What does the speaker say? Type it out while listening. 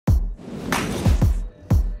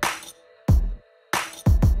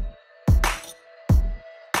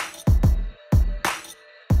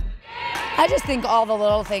I just think all the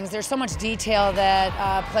little things. There's so much detail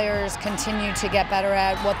that players continue to get better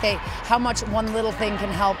at. How much one little thing can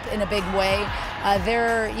help in a big way.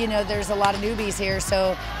 There's a lot of newbies here,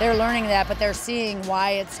 so they're learning that, but they're seeing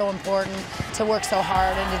why it's so important to work so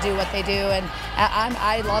hard and to do what they do. And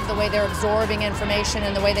I love the way they're absorbing information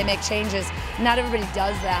and the way they make changes. Not everybody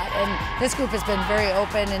does that, and this group has been very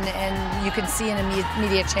open, and you can see an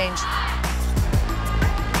immediate change.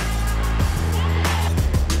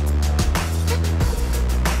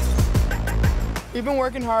 We've been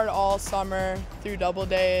working hard all summer through double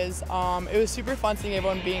days. It was super fun seeing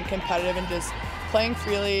everyone being competitive and just playing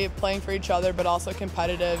freely, playing for each other, but also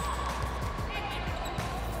competitive.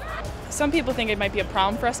 Some people think it might be a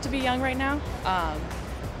problem for us to be young right now,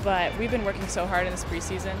 but we've been working so hard in this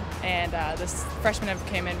preseason, and this freshmen have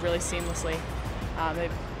came in really seamlessly.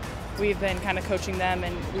 We've been kind of coaching them,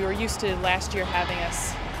 and we were used to last year having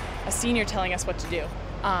a senior telling us what to do.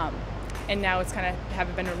 And now it's kind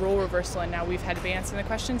of been a role reversal, and now we've had to be answering the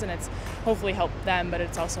questions, and it's hopefully helped them, but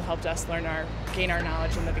it's also helped us gain our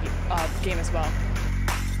knowledge in the game as well.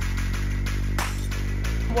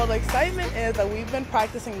 Well, the excitement is that we've been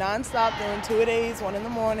practicing nonstop, doing 2-a-days, 1 in the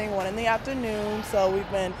morning, 1 in the afternoon. So we've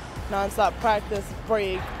been nonstop practice,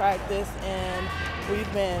 break, practice, and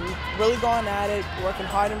we've been really going at it, working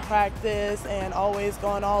hard in practice, and always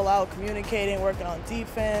going all out, communicating, working on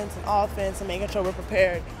defense and offense, and making sure we're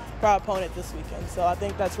prepared for our opponent this weekend. So I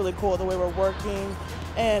think that's really cool, the way we're working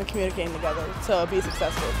and communicating together to be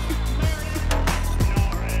successful.